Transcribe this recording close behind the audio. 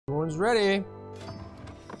Arms ready.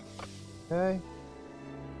 Okay.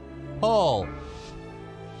 Pull.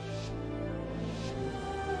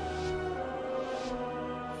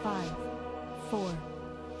 Five, 4,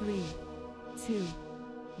 3, 2,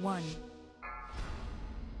 1.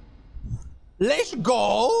 Let's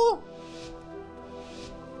go!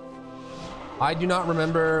 I do not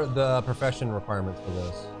remember the profession requirements for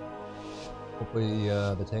this. Hopefully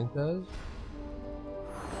the tank does.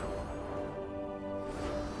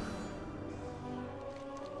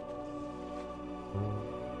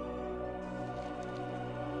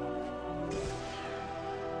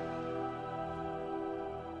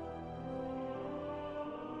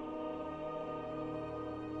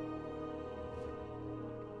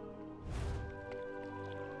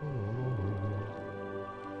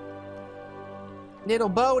 Little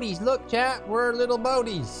boaties, look chat, we're little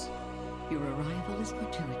boaties. Your arrival is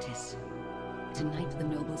gratuitous. Tonight the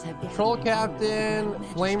nobles have Patrol Captain,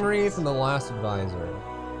 Flame Reef, and the Last Advisor.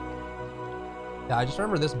 Yeah, I just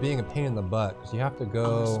remember this being a pain in the butt because you have to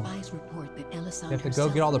go. You have to go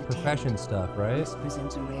get all the profession stuff, right?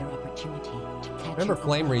 Presents a rare opportunity to catch I remember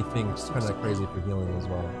Flame Reef being kind of crazy for healing as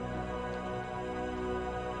well.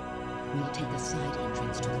 We'll take a side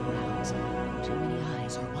entrance to the grounds. Too many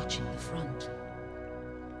eyes are watching the front.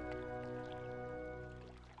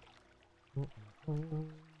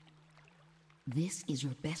 This is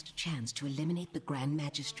your best chance to eliminate the Grand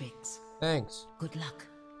Magistrates. Thanks. Good luck.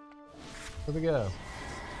 Here we go.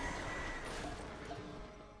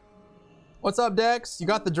 What's up, Dex? You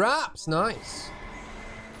got the drops. Nice.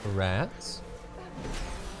 The rats.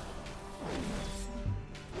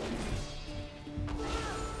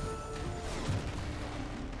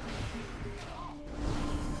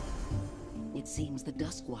 It seems the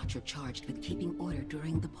Dusk Watch are charged with keeping order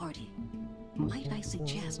during the party. Might I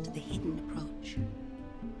suggest the hidden approach?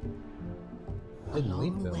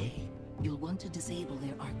 Along the way, you'll want to disable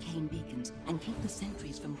their arcane beacons and keep the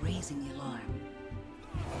sentries from raising the alarm.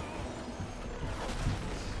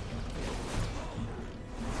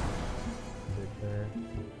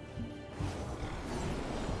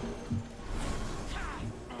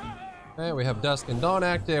 Okay, we have Dusk and Dawn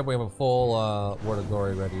active. We have a full Word of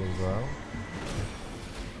Glory ready as well.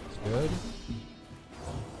 That's good.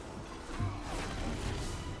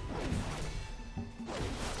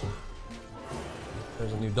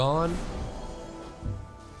 There's a new Dawn.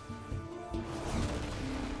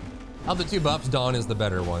 Of the two buffs, Dawn is the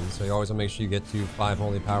better one, so you always want to make sure you get to 5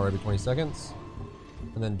 holy power every 20 seconds.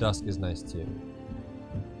 And then Dusk is nice too.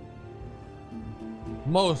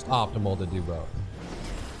 Most optimal to do both.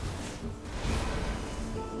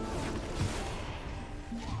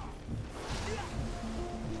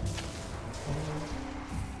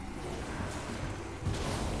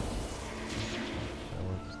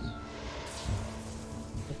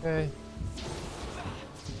 Okay.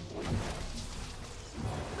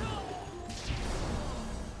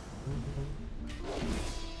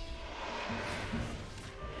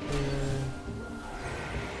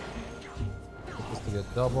 Just to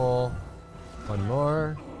get double. One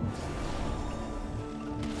more.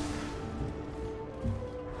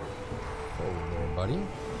 Oh, there, buddy.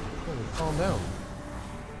 Oh, calm down.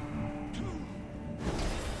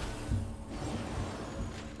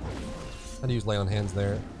 How to use lay on hands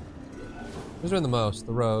there. Who's doing the most?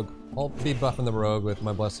 The rogue. I'll be buffing the rogue with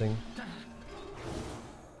my blessing.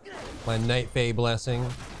 My Night Fae blessing.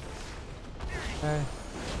 Okay.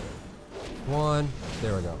 1.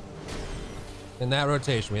 There we go. In that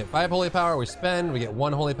rotation, we get 5 holy power, we spend, we get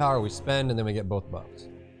 1 holy power, we spend, and then we get both buffs.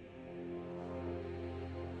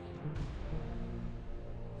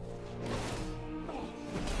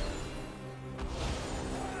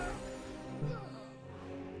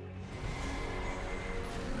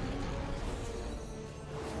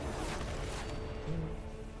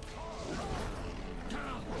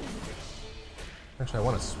 Actually, I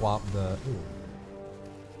want to swap the... Ooh.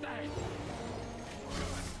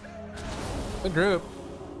 Good group.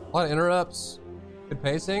 A lot of interrupts. Good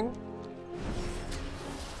pacing.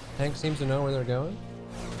 Tank seems to know where they're going.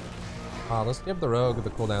 Let's give the rogue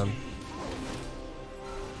the cooldown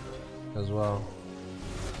as well.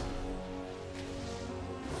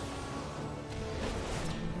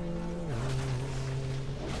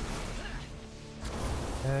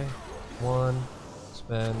 Okay. 1.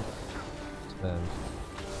 Spend. Spend.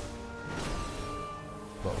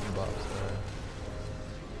 Both buffs there.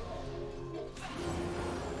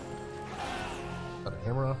 Got a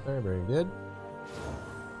hammer off there, very good.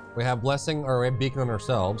 We have blessing, or we have beacon on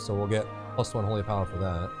ourselves, so we'll get +1 holy power for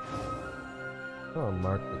that. Oh,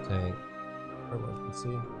 mark the tank. Everyone can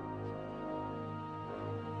see.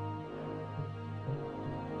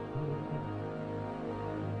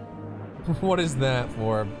 What is that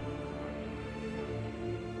for?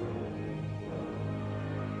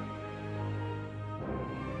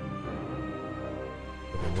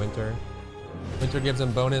 Winter. Winter gives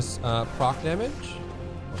him bonus proc damage.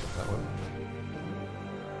 What's that one?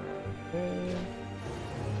 Okay.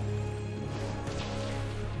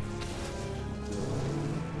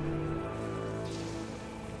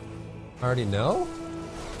 I already know?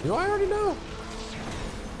 Do I already know?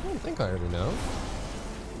 I don't think I already know.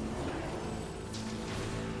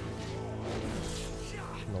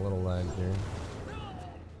 I'm a little lag here.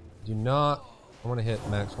 Do not. I want to hit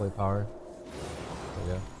max holy power. There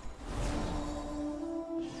we go.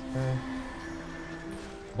 Okay.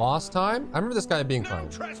 Boss time? I remember this guy being fine.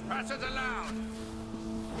 No trespassers allowed.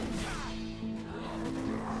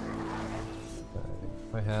 Okay.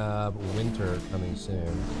 I have winter coming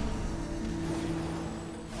soon.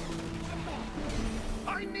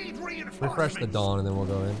 I need reinforcements. Refresh the dawn and then we'll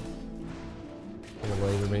go in. And the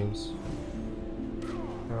laser beams.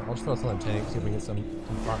 I'll just throw some on the tank, see if we can get some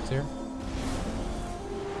procs here.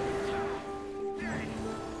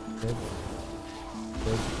 Good.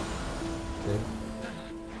 Good. Good.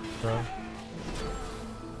 Throw.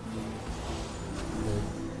 Good.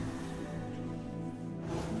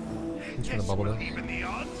 He's trying to bubble this. Even the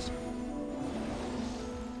odds.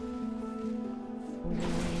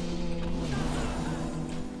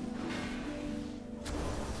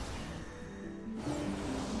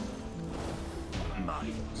 My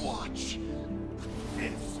watch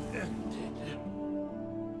is ended.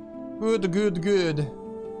 Good, good, good.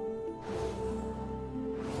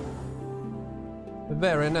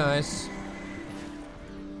 Very nice.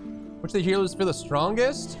 Which of the healers feel the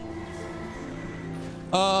strongest?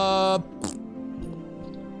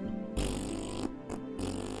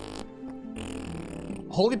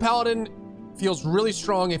 Holy Paladin feels really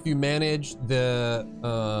strong if you manage the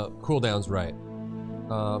cooldowns right.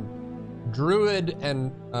 Druid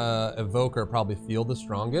and Evoker probably feel the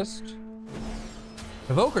strongest.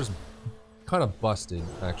 Evoker's kind of busted,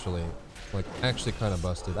 actually. Like, actually kind of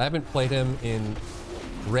busted. I haven't played him in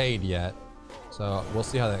raid yet, so we'll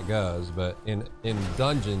see how that goes. But in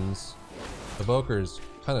dungeons, Evoker's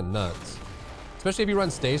kind of nuts. Especially if you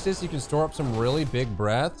run stasis, you can store up some really big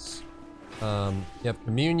breaths. You have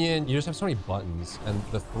communion. You just have so many buttons, and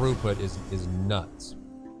the throughput is nuts.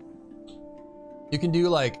 You can do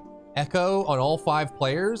like echo on all 5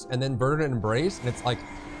 players, and then verdant embrace, and it's like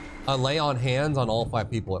a lay on hands on all 5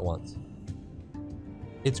 people at once.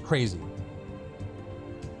 It's crazy.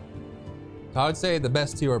 So I would say the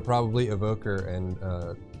best 2 are probably Evoker and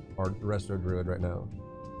our Resto Druid right now.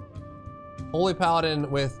 Holy Paladin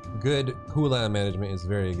with good cooldown management is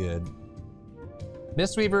very good.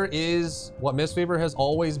 Mistweaver is what Mistweaver has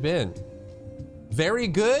always been. Very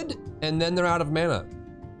good, and then they're out of mana.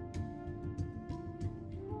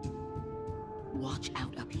 Watch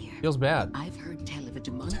out up here. Feels bad. I've heard tell of a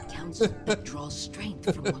demonic council that draws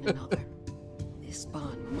strength from one another. This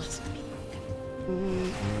bond must be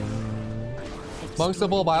broken. Monks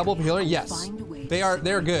of all viable for healing? Yes.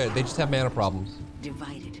 They're good. They just have mana problems.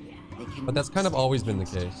 Divided. But that's kind of always been the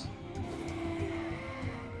case.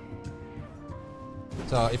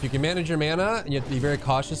 So if you can manage your mana, you have to be very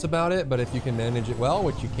cautious about it, but if you can manage it well,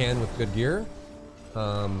 which you can with good gear,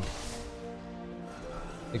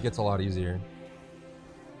 it gets a lot easier.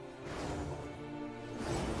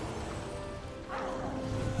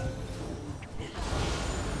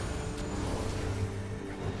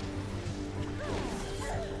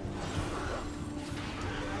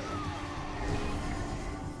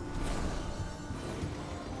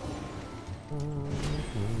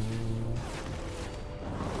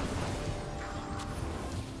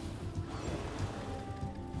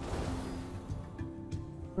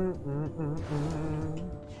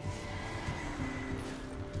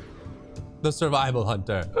 The survival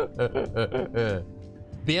hunter.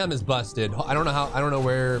 BM is busted. I don't know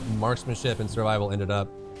where marksmanship and survival ended up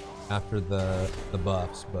after the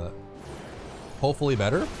buffs, but hopefully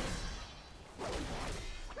better.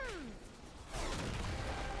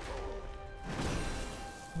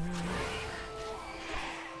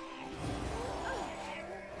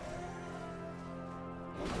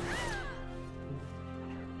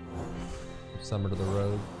 Summer to the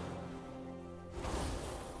road.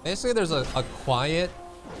 Basically, there's a quiet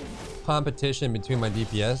competition between my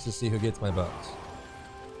DPS to see who gets my buffs.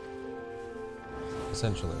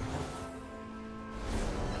 Essentially.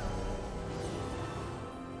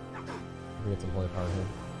 Let me get some holy power here.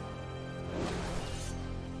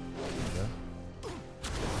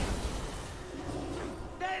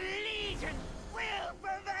 The Legion will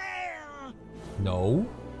prevail. No.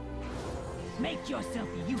 Make yourself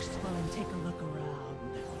useful and take a look around.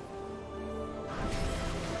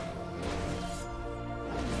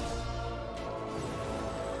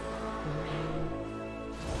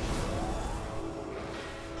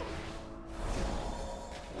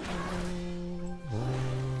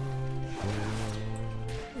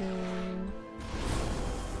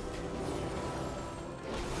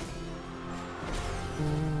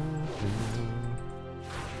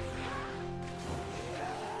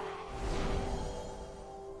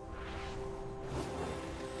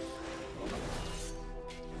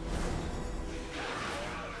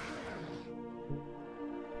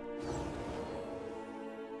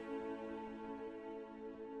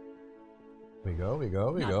 We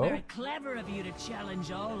go. Not very clever of you to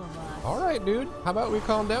challenge all of us. Alright, dude. How about we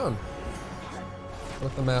calm down?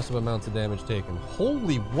 With the massive amounts of damage taken.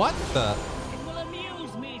 Holy, what the? It will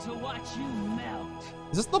amuse me to watch you melt.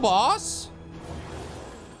 Is this the boss?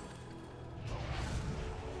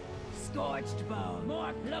 Scorched bone.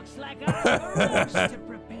 More looks like a roast to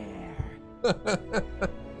prepare.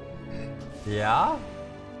 Yeah?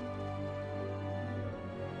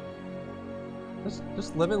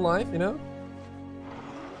 Just living life, you know?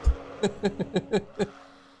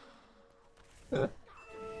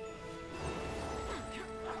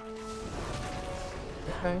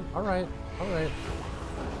 Okay, alright.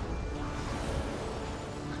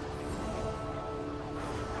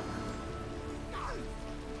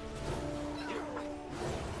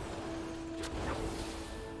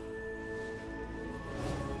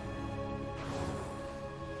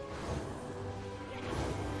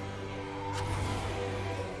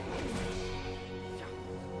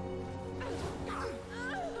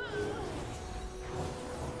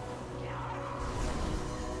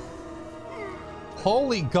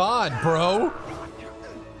 Holy God, bro!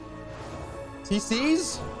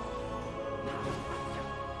 TCs?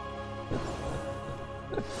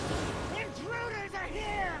 Intruders are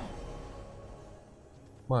here!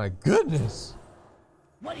 My goodness!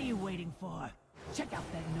 What are you waiting for? Check out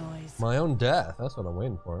that noise. My own death, that's what I'm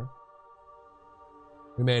waiting for.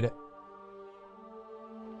 We made it.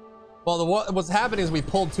 Well, what's happening is we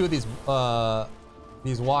pulled two of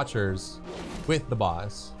these watchers with the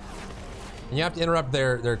boss. And you have to interrupt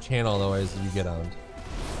their channel, otherwise you get owned.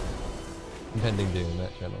 Impending doom,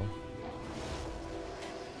 that channel.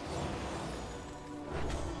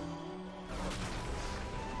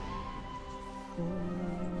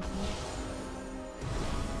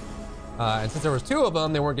 And since there was two of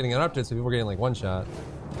them, they weren't getting interrupted, so people were getting like one shot.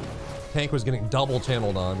 Tank was getting double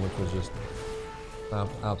channeled on, which was just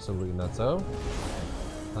absolutely nutso.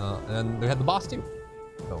 And then we had the boss too.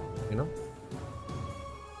 So, you know.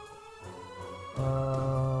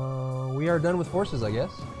 We are done with horses, I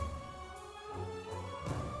guess.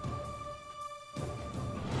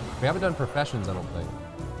 We haven't done professions, I don't think.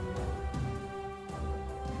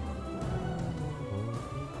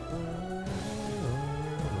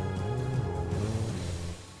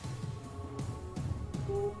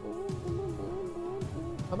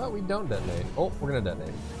 How about we don't detonate? Oh, we're gonna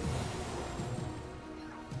detonate.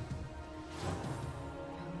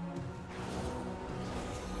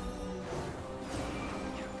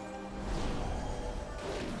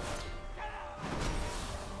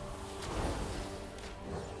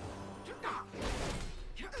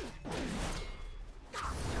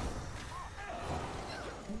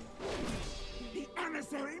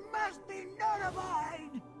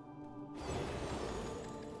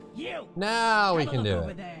 Now we can do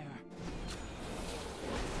it. There.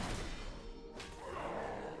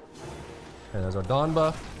 And there's our dawn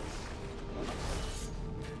buff.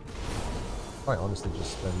 Probably honestly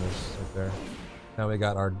just spend this right there. Now we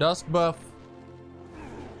got our dusk buff.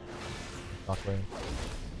 Shockwave.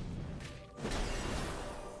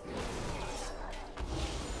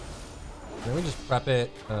 Then we just prep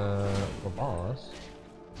it for boss.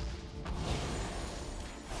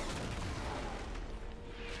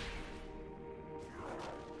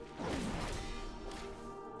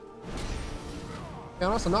 To be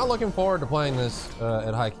honest, I'm not looking forward to playing this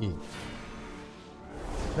at high key.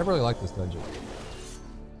 Never really liked this dungeon.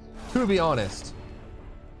 To be honest.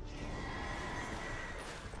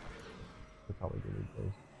 We probably do need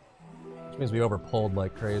those. Which means we overpulled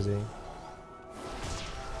like crazy.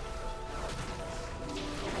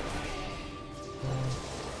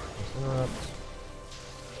 Let's interrupt.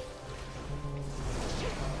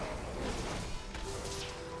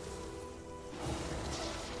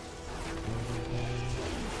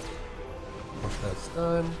 That's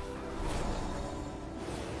done.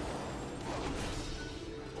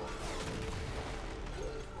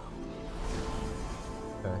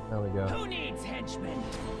 Okay, now we go. Who needs henchmen?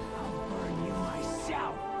 I'll burn you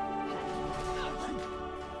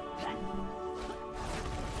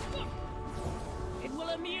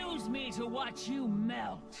to watch you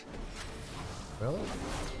melt. Really?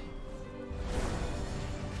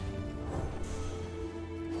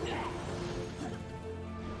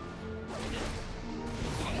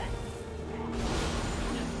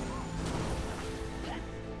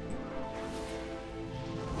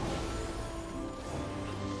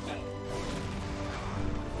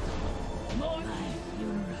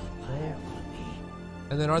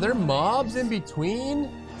 And then are there mobs in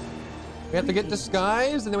between? We have to get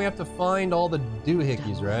disguised, and then we have to find all the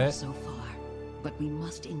doohickeys, right? So far, but we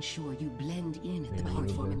must ensure you blend in at the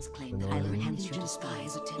performance claim. I'll enhance your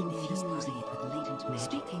disguise, infusing it with latent magic.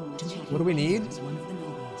 Speaking with What do we need? is one of the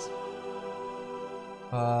nobles.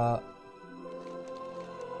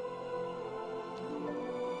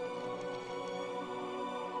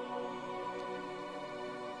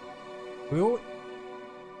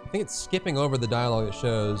 I think it's skipping over the dialogue that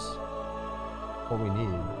shows what we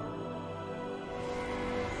need.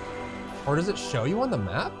 Or does it show you on the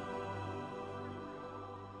map?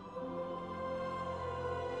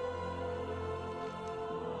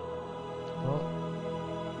 Well,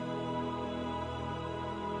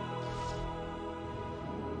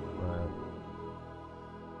 right.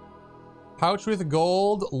 Pouch with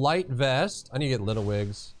gold, light vest. I need to get little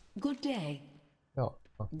wigs. Good day. Oh.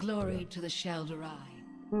 Glory to the Shalderai.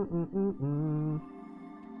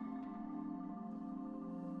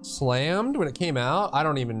 Slammed when it came out? I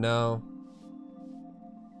don't even know.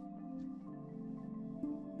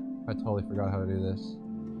 I totally forgot how to do this.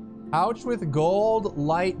 Pouch with gold,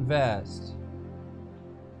 light vest.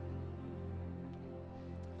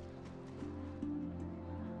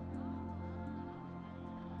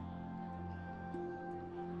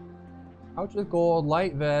 Pouch with gold,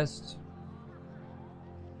 light vest.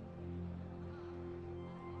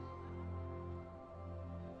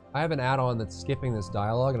 I have an add-on that's skipping this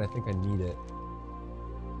dialogue, and I think I need it.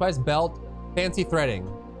 Spice belt, fancy threading.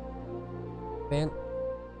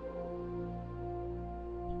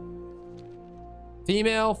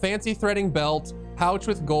 Female, fancy threading belt, pouch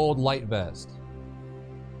with gold, light vest.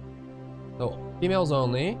 So, females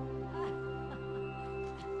only.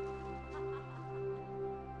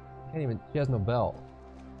 Can't even, she has no belt.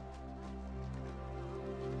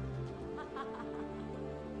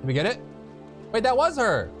 Did we get it? Wait, that was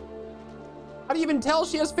her! How do you even tell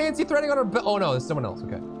she has fancy threading on her belt? Oh no, it's someone else,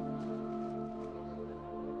 okay.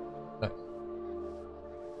 Nice.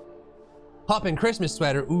 Poppin' Christmas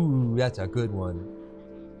sweater, ooh, that's a good one.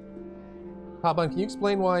 Poppin', can you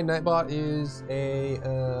explain why Nightbot is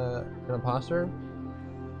an imposter?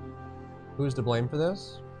 Who's to blame for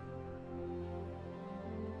this?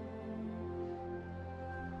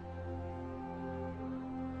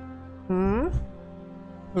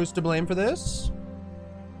 Who's to blame for this?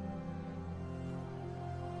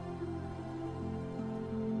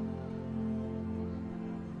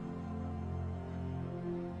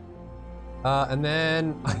 And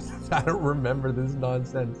then, I don't remember this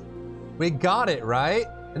nonsense. We got it, right?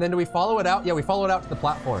 And then do we follow it out? Yeah, we follow it out to the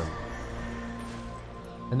platform.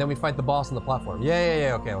 And then we fight the boss on the platform.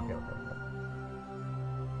 Yeah, okay.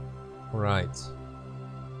 Right.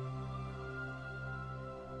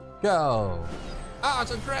 Go. Ah,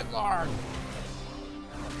 it's a Dreadlord!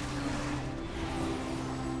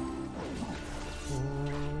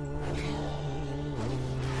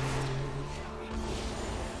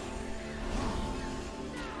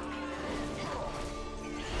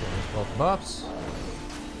 Both buffs.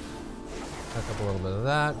 Back up a little bit of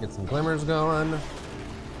that. Get some glimmers going.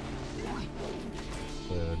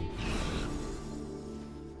 Good.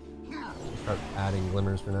 Start adding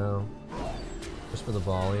glimmers for now. Just for the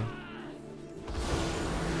volley.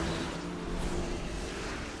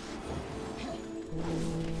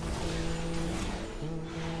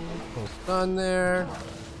 Full stun there.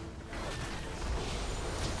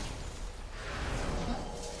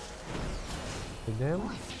 Big damn.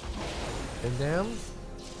 Big damn.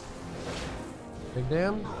 Big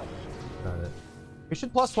damn. Got it. We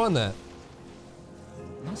should +1 that.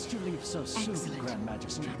 Must you leave so soon, Excellent. Grand Now that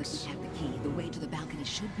Magistrix? we have the key, the way to the balcony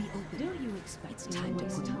should be open. Do you expect It's time to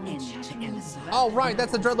put an end to Elisa. Oh, right,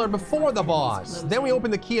 that's the Dreadlord before the boss. Then we open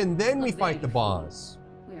the key and then we fight the boss.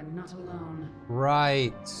 We are not alone.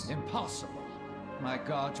 Right. Impossible. My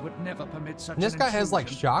guards would never permit such And this an guy has like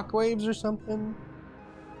intrusion. shockwaves or something.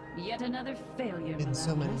 Yet another failure, In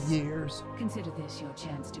so many Melanius. years. Consider this your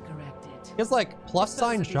chance to correct it. He has like plus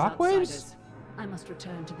sign Dispose of these shockwaves? outsiders. I must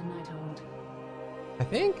return to the Nighthold. I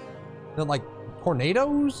think. They're like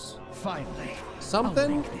tornadoes? Finally.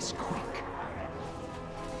 Something? I'll make this quick.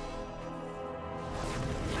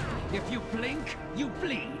 If you blink, you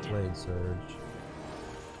bleed. Blade surge.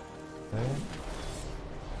 Okay.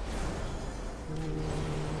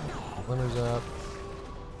 Limiter's up.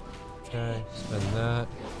 Okay, spend that.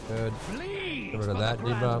 Good. Get rid of that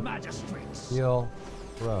debuff. Heal.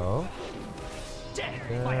 Throw.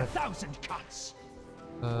 Death by 1,000 cuts.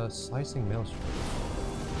 Slicing maelstrom.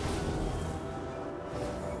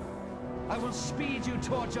 I will speed you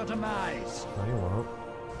towards your demise. No, you won't.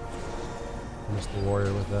 Miss the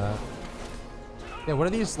warrior with that. Yeah, what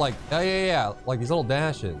are these like? Yeah. Like these little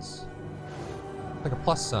dashes. Like a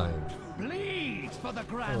plus sign. Bleed for the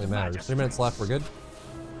grand Doesn't really matter. There's 3 minutes left. We're good.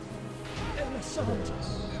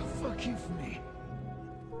 Forgive me.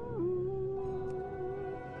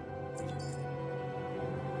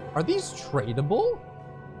 Are these tradable?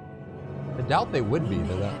 I doubt they would be,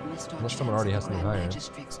 unless someone already has something higher.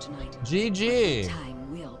 GG!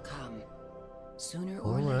 Time will come. Sooner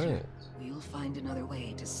or later, we'll find another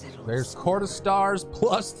way to settle. There's Court of Stars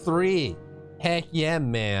 +3. Heck yeah,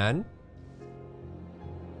 man.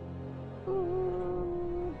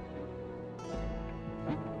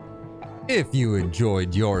 If you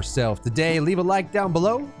enjoyed yourself today, leave a like down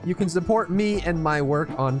below. You can support me and my work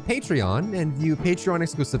on Patreon and view Patreon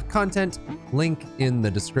exclusive content, link in the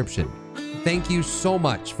description. Thank you so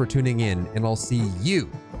much for tuning in, and I'll see you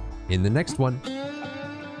in the next one.